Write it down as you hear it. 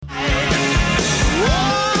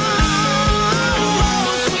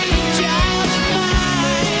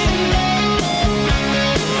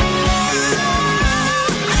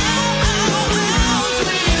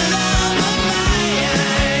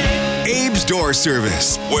your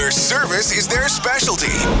service, where service is their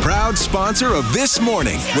specialty. Proud sponsor of This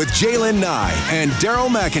Morning with Jaylen Nye and Daryl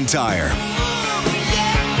McIntyre.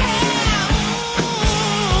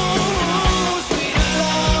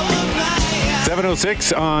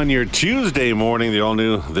 7:06 on your Tuesday morning, the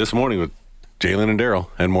all-new This Morning with Jaylen and Daryl,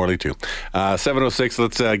 and Morley too. 7:06.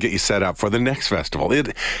 Let's get you set up for the next festival.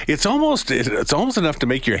 It's almost enough to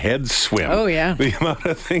make your head swim. Oh yeah, the amount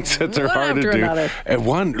of things that are one hard to after do. Another. And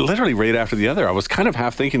one literally right after the other. I was kind of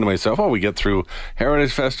half thinking to myself, "Oh, we get through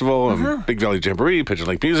Heritage Festival and Big Valley Jamboree, Pigeon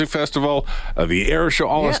Lake Music Festival, the Air Show,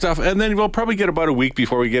 all that stuff, and then we'll probably get about a week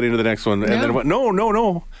before we get into the next one." And then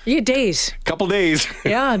no. You get days. Couple days.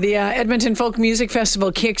 Yeah, the Edmonton Folk Music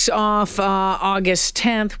Festival kicks off August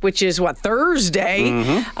 10th, which is Thursday.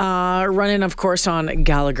 Running, of course, on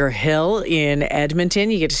Gallagher Hill in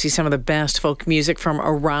Edmonton. You get to see some of the best folk music from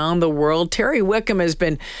around the world. Terry Wickham has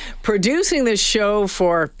been producing this show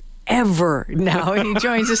for ever now. He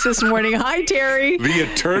joins us this morning. Hi, Terry. The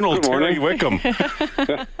eternal Terry Wickham.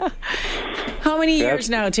 How many years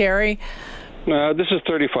now, Terry? This is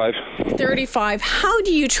 35. 35. How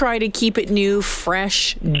do you try to keep it new,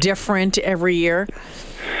 fresh, different every year?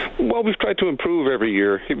 Well, we've tried to improve every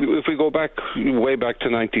year. If we go way back to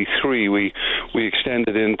 93, we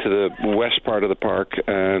extended into the west part of the park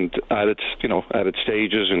and added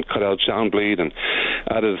stages and cut out sound bleed and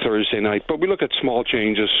added a Thursday night. But we look at small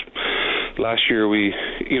changes. Last year we,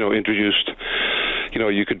 introduced,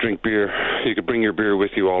 you could drink beer, you could bring your beer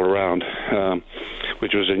with you all around,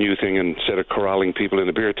 which was a new thing instead of corralling people in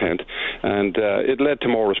a beer tent. And it led to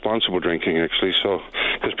more responsible drinking, actually,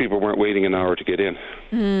 because people weren't waiting an hour to get in.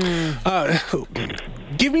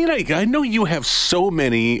 Give me an idea. I know you have so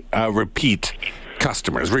many repeat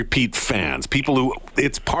customers, repeat fans, people who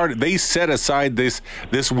they set aside this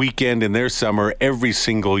weekend in their summer every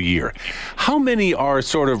single year. How many are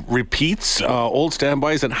sort of repeats, old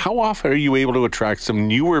standbys, and how often are you able to attract some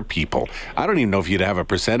newer people? I don't even know if you'd have a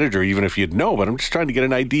percentage or even if you'd know, but I'm just trying to get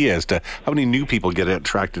an idea as to how many new people get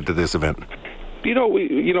attracted to this event. We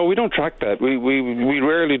don't track that. We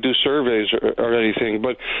rarely do surveys or anything,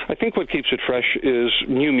 but I think what keeps it fresh is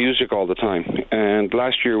new music all the time. And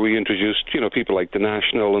last year we introduced, people like The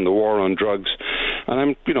National and the War on Drugs.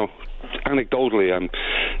 And anecdotally,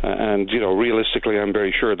 realistically, I'm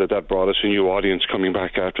very sure that brought us a new audience coming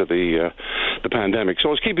back after the pandemic.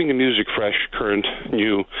 So it's keeping the music fresh, current,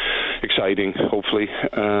 new, exciting, hopefully.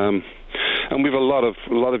 And we have a lot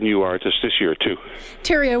of new artists this year too.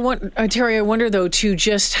 Terry, I wonder though too,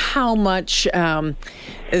 just how much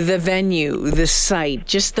the venue, the site,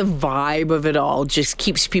 just the vibe of it all, just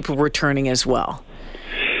keeps people returning as well.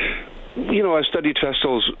 I've studied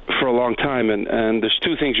festivals for a long time, and there's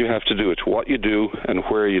two things you have to do. It's what you do and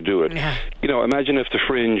where you do it. Yeah. Imagine if the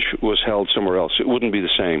Fringe was held somewhere else. It wouldn't be the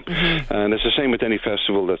same. Mm-hmm. And it's the same with any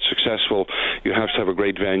festival that's successful. You have to have a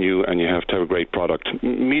great venue, and you have to have a great product.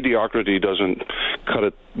 Mediocrity doesn't cut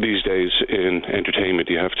it these days in entertainment.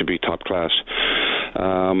 You have to be top class.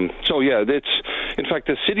 In fact,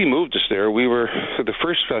 the city moved us there. The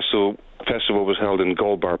first festival was held in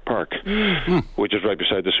Goldbar Park, which is right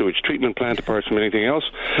beside the sewage treatment plant, apart from anything else.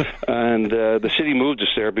 And the city moved us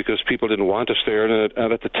there because people didn't want us there.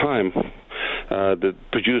 And at the time, the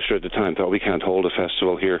producer at the time thought, we can't hold a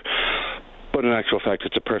festival here. But in actual fact,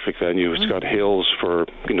 it's a perfect venue. It's got hills for,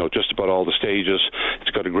 just about all the stages.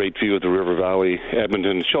 It's got a great view of the River Valley.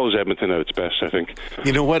 Edmonton, it shows Edmonton at its best, I think.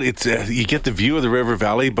 You know what? It's you get the view of the River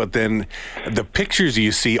Valley, but then the pictures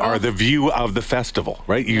you see are the view of the festival,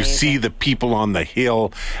 right? You see the people on the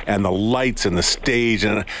hill and the lights and the stage.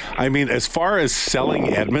 And I mean, as far as selling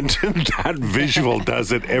Edmonton, that visual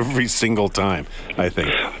does it every single time, I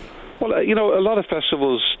think. Well, a lot of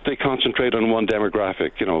festivals, they concentrate on one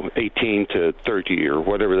demographic, 18 to 30 or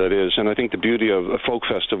whatever that is. And I think the beauty of a folk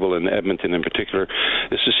festival in Edmonton in particular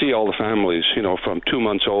is to see all the families, from 2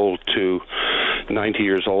 months old to 90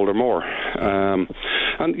 years old or more. And,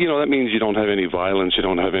 that means you don't have any violence, you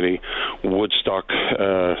don't have any Woodstock,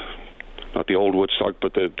 not the old Woodstock,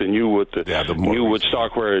 but the new new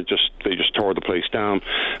Woodstock, where they just tore the place down,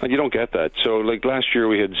 and you don't get that. So, like last year,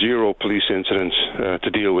 we had 0 police incidents to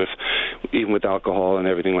deal with, even with alcohol and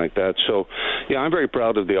everything like that. So, yeah, I'm very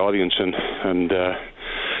proud of the audience and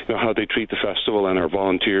how they treat the festival and our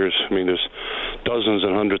volunteers. I mean, there's dozens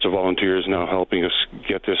and hundreds of volunteers now helping us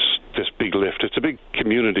get this big lift. It's a big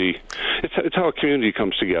community. It's how a community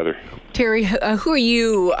comes together. Terry, who are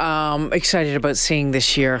you excited about seeing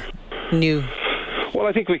this year? New. Well,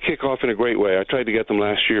 I think we kick off in a great way. I tried to get them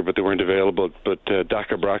last year, but they weren't available. But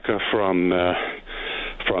Daka Braka from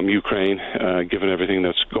from Ukraine, given everything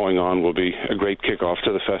that's going on, will be a great kickoff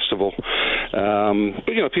to the festival.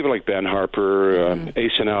 But, people like Ben Harper,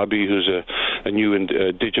 Ace and Albee, who's a new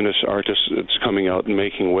indigenous artist that's coming out and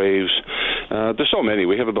making waves. There's so many.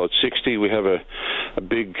 We have about 60. We have a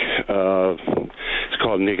big, it's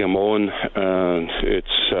called Nigamoan.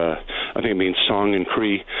 I think it means song in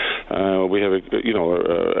Cree. We have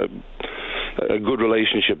a good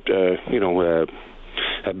relationship,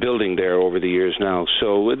 building there over the years now.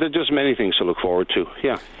 So there's just many things to look forward to.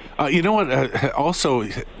 Yeah. You know what? Also,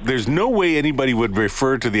 there's no way anybody would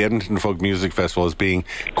refer to the Edmonton Folk Music Festival as being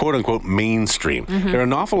 "quote unquote" mainstream. There are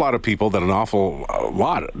an awful lot of people that an awful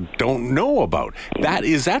lot don't know about.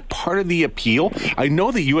 Is that part of the appeal? I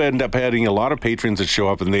know that you end up having a lot of patrons that show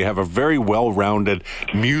up and they have a very well-rounded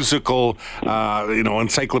musical,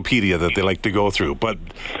 encyclopedia that they like to go through. But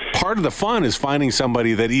part of the fun is finding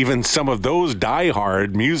somebody that even some of those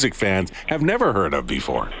diehard music fans have never heard of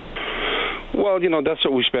before. Well, that's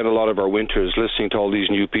what we spend a lot of our winters, listening to all these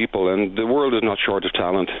new people, and the world is not short of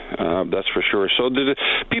talent, that's for sure. So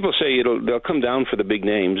people say they'll come down for the big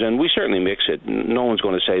names, and we certainly mix it. No one's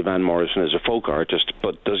going to say Van Morrison is a folk artist,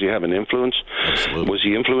 but does he have an influence? Absolutely. Was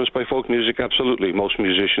he influenced by folk music? Absolutely. Most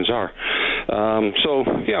musicians are.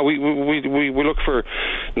 We look for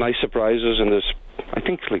nice surprises, and there's, I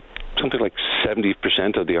think, something like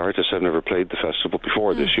 70% of the artists have never played the festival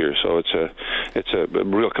before this year, so it's a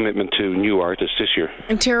real commitment to new artists this year.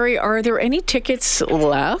 And Terry, are there any tickets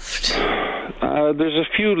left? There's a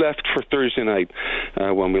few left for Thursday night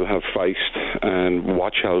when we'll have Feist and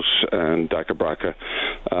Watch House and Daka Braka.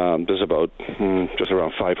 There's about just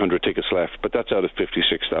around 500 tickets left, but that's out of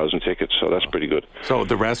 56,000 tickets, so that's pretty good. So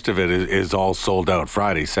the rest of it is all sold out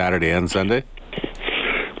Friday, Saturday, and Sunday?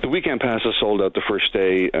 The weekend passes sold out the first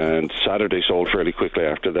day, and Saturday sold fairly quickly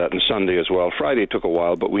after that, and Sunday as well. Friday took a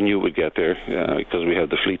while, but we knew it would get there because we had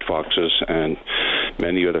the Fleet Foxes and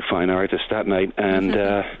many other fine artists that night. And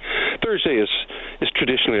Thursday is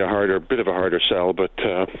traditionally a bit of a harder sell, but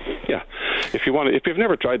if you've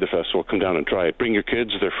never tried the festival, come down and try it. Bring your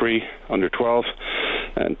kids; they're free, under 12,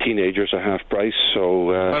 and teenagers are half price. So,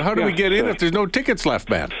 but how do we get in if there's no tickets left,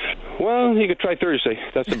 man? Well, you could try Thursday.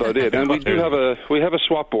 That's about it. And we have a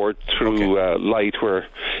swap board through Light, where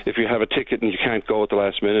if you have a ticket and you can't go at the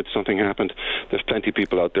last minute, something happened, there's plenty of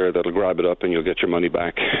people out there that'll grab it up and you'll get your money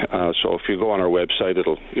back. So if you go on our website,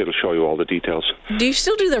 it'll show you all the details. Do you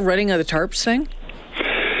still do the running of the tarps thing?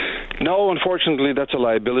 No, unfortunately, that's a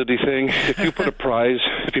liability thing. If you put a prize,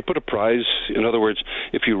 in other words,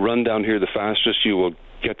 if you run down here the fastest, you will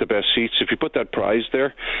get the best seats. If you put that prize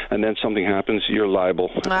there and then something happens, you're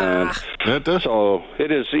liable. So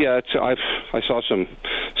it is. Yeah, I saw some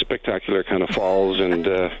spectacular kind of falls, and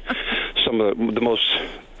some of the most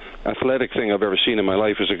athletic thing I've ever seen in my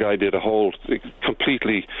life is a guy did a whole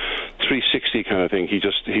completely 360 kind of thing. He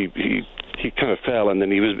kind of fell, and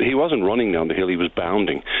then he wasn't running down the hill, he was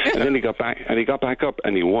bounding, and then he got back up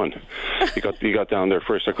and he won. He got down there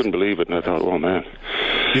first. I couldn't believe it, and I thought, oh man.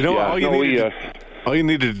 All you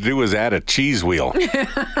needed to do was add a cheese wheel.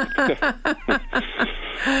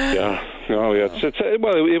 Yeah. Oh, yeah.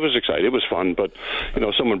 It was exciting. It was fun, but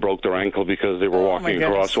someone broke their ankle because they were walking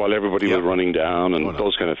across while everybody was running down, and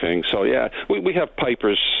those kind of things. So yeah, we have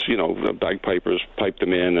pipers, bagpipers pipe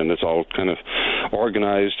them in, and it's all kind of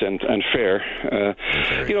organized and fair.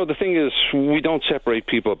 The thing is, we don't separate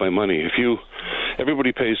people by money.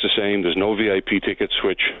 Everybody pays the same. There's no VIP tickets,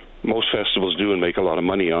 which most festivals do and make a lot of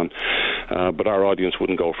money on, but our audience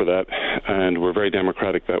wouldn't go for that, and we're very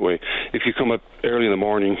democratic that way. If you come up early in the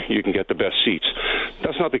morning, you can get the best seats.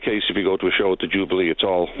 That's not the case if you go to a show at the Jubilee. It's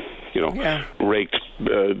all, raked,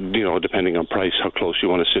 depending on price, how close you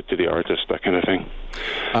want to sit to the artist, that kind of thing.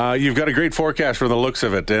 You've got a great forecast from the looks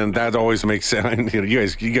of it, and that always makes sense.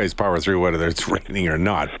 You guys power through whether it's raining or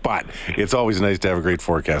not, but it's always nice to have a great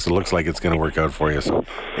forecast. It looks like it's going to work out for you, so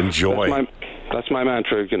enjoy. That's my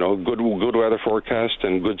mantra, good weather forecast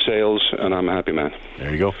and good sales, and I'm a happy man. There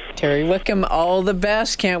you go. Terry Wickham, all the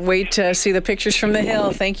best. Can't wait to see the pictures from the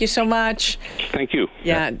hill. Thank you so much. Thank you.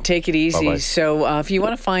 Yeah, take it easy. Bye-bye. So if you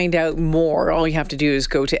want to find out more, all you have to do is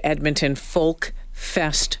go to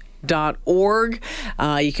edmontonfolkfest.org.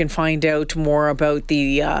 You can find out more about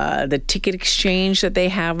the ticket exchange that they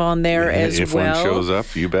have on there as if well. If one shows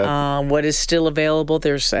up, you bet. What is still available?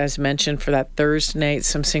 There's, as mentioned, for that Thursday night,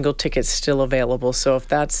 some single tickets still available. So if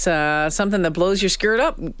that's something that blows your skirt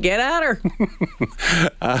up, get at her.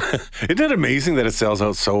 Isn't it amazing that it sells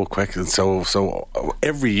out so quick and so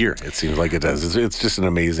every year? It seems like it does. It's just an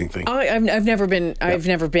amazing thing. I've never been. I've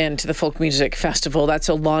never been to the Folk Music Festival. That's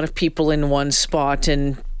a lot of people in one spot,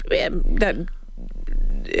 and that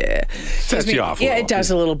Sets you off a Yeah, little. it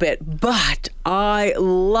does a little bit. But I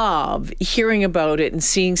love hearing about it and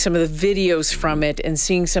seeing some of the videos from it and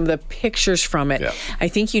seeing some of the pictures from it. Yeah. I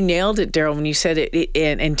think you nailed it, Daryl, when you said it,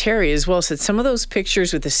 and Terry as well said some of those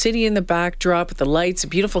pictures with the city in the backdrop, with the lights, a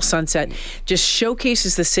beautiful sunset, just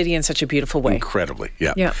showcases the city in such a beautiful way. Incredibly,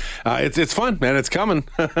 yeah. Yeah. It's fun, man. It's coming.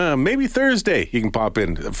 Maybe Thursday you can pop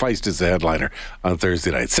in. Feist is the headliner on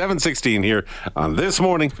Thursday night. 7:16 here on This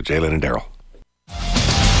Morning with Jalen and Daryl.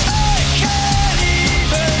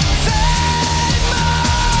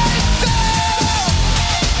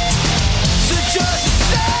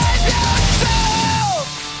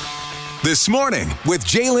 This Morning with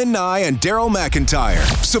Jalen Nye and Daryl McIntyre.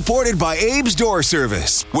 Supported by Abe's Door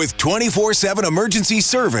Service. With 24/7 emergency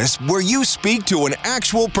service where you speak to an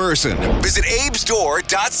actual person. Visit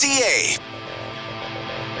abesdoor.ca.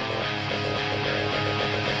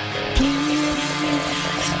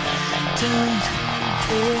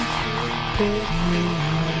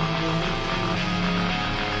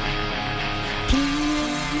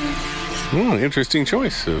 Interesting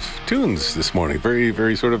choice of tunes this morning. Very,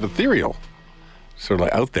 very sort of ethereal. Sort of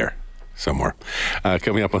like out there somewhere.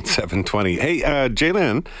 Coming up on 7:20. Hey,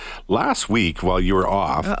 Jalen, last week while you were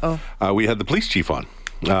off, we had the police chief on.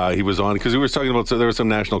 He was on because we were talking about, so there were some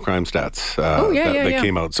national crime stats that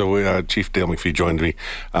came out. So Chief Dale McPhee joined me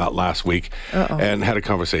last week and had a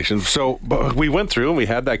conversation. So but we went through and we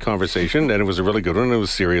had that conversation, and it was a really good one. It was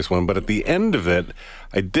a serious one. But at the end of it,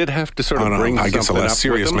 I did have to sort of bring I guess a something less up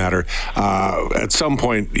serious with him. matter. At some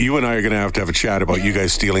point, you and I are going to have a chat about you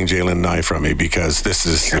guys stealing Jalen Nye from me, because this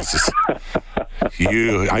is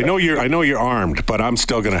you. I know you're armed, but I'm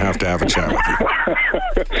still going to have a chat with you.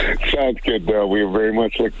 Sounds good, Bill. We very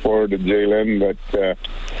much look forward to Jalen, but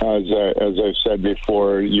as I've said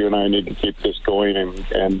before, you and I need to keep this going,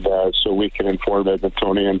 and so we can inform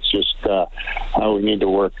Edmontonians just how we need to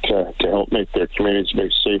work to help make their communities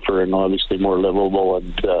safer and obviously more livable and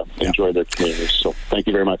enjoy their communities. So thank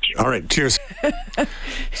you very much. All right, cheers.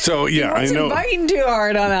 So yeah, I He know. wasn't biting too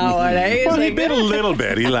hard on that one, eh? He's Well, he like, bit a little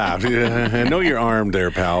bit. He laughed. I know you're armed there,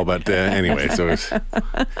 pal, but anyway, so it's,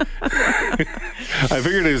 I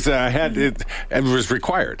figured it was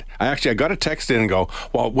required. I got a text in and go,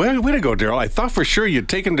 well, way to go, Daryl. I thought for sure you'd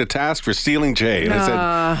take him to task for stealing Jay. And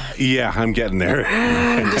I said, yeah, I'm getting there.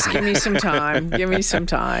 just give me some time. Give me some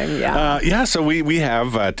time. Yeah. So we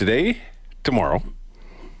have today, tomorrow,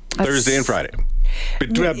 Thursday and Friday.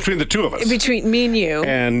 Between the two of us. Between me and you.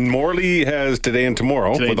 And Morley has today and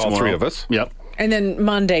tomorrow Today with and all three tomorrow. of us. Yep. And then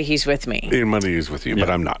Monday he's with me. And Monday is with you, but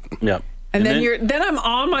I'm not. Yep. And then I'm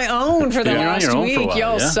on my own for the Yeah, you're on last your own for a week. while,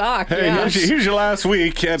 Y'all yeah. suck. Hey, yes. here's your last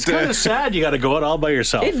week. It's kind of sad you got to go out all by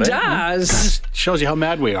yourself. It does. Just shows you how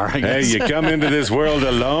mad we are, I Hey, guess. you come into this world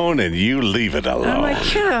alone and you leave it alone. Oh my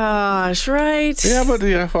gosh, right? Yeah, but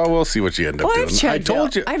well, we'll see what you end up Well, I doing. have Chedville. I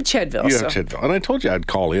told you. I have Chedville. You so. have Chedville. And I told you I'd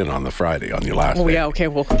call in on the Friday on your last Oh, day. yeah, okay.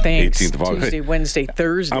 Well, thanks. 18th of August. Tuesday, Wednesday,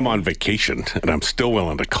 Thursday. I'm on vacation and I'm still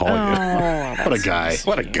willing to call you. What a guy.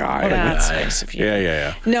 What a guy. That's nice of you.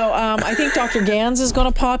 Yeah. No, I think Dr. Gans is going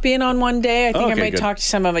to pop in on one day. I think I Okay, might good. talk to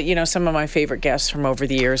some of my favorite guests from over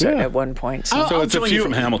the years at one point. So. I'll it's a join few- you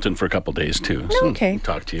from Hamilton for a couple days, too. So Okay.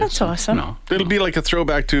 talk to you. That's awesome. No. It'll be like a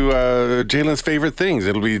throwback to Jalen's favorite things.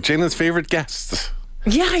 It'll be Jalen's favorite guests.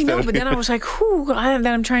 Yeah, I know, but then I was like, then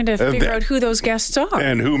I'm trying to figure that- out who those guests are.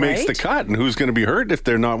 And who makes the right? cut and who's going to be hurt if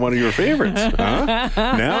they're not one of your favorites. Huh?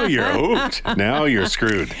 Now you're hooked. Now you're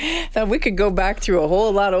screwed. Thought we could go back through a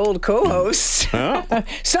whole lot of old co-hosts. Huh?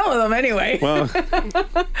 Some of them, anyway. Well,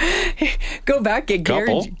 Go back, get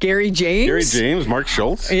Couple. Gary James. Gary James, Mark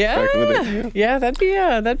Schultz. Yeah, Back in the day. yeah,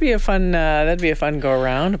 that'd be a fun go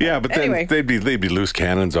around. Yeah, but then anyway, they'd be loose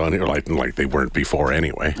cannons on here like they weren't before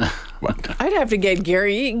anyway. But I'd have to get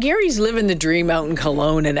Gary. Gary's living the dream out in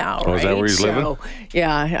Kelowna now. Oh, is that right? where he's living?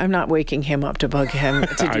 Yeah, I'm not waking him up to bug him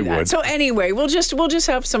to do I that. would. So anyway, we'll just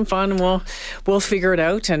have some fun and we'll figure it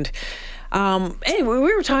out. And anyway,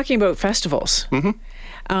 we were talking about festivals. Mm-hmm.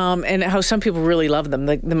 And how some people really love them.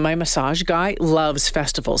 My massage guy loves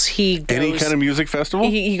festivals. He goes, any kind of music festival?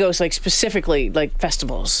 He goes like specifically like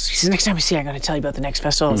festivals. He says, next time we see you, I'm going to tell you about the next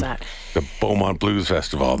festival. Is that? The Beaumont Blues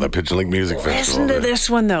Festival, the Pigeon Lake Music Festival. Listen to this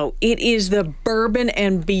one though. It is the Bourbon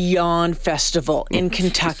and Beyond Festival in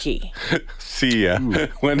Kentucky. See ya.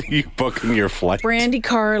 When are you booking your flight? Brandy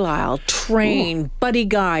Carlisle, Train, Buddy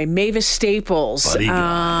Guy, Mavis Staples, Buddy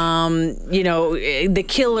Guy. The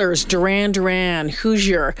Killers, Duran Duran, Who's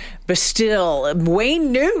Frazier, Bastille,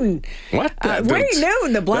 Wayne Newton. What? Wayne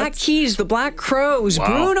Newton, the Black Keys, the Black Crows,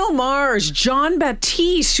 Bruno Mars, John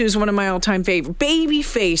Baptiste, who's one of my all-time favorite,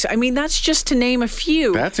 Babyface. I mean, that's just to name a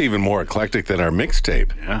few. That's even more eclectic than our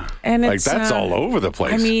mixtape. Yeah. And Like, it's, that's all over the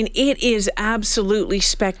place. I mean, it is absolutely how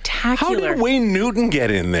spectacular. did Wayne Newton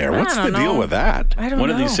get in there? What's the don't deal know. with that? I don't One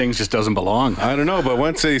know. of these things just doesn't belong. I don't know, but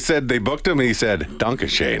once they said they booked him, he said,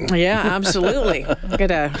 Dankeschön. Yeah, absolutely. I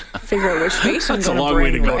gotta figure out which face I'm That's a going long bring,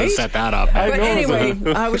 way to go right? to set that up. But anyway,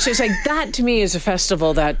 I was just like, that to me is a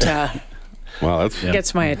festival that Well, that's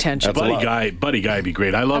gets my attention. Buddy Guy would be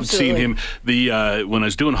great. I loved seeing him. When I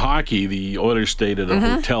was doing hockey, the Oilers stayed at a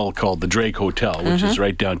hotel called the Drake Hotel, which is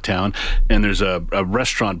right downtown. And there's a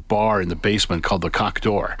restaurant bar in the basement called the Coq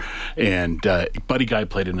d'Or. And Buddy Guy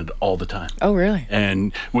played in it all the time. Oh, really?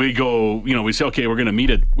 And we go, we say, okay, we're going to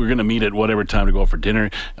meet at whatever time to go for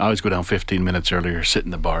dinner. I always go down 15 minutes earlier, sit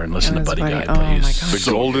in the bar and listen to Buddy Guy Oh, play. my He's gosh.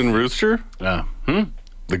 the Golden Rooster?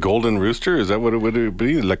 The Golden Rooster? Is that what it would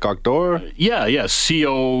be? Le Coq d'Or? Yeah,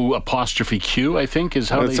 CO''Q, I think, is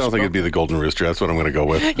how That they sounds like spell it'd be the Golden Rooster. That's what I'm going to go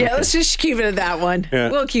with. Yeah, let's just keep it at that one. Yeah.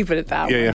 We'll keep it at that one. Yeah.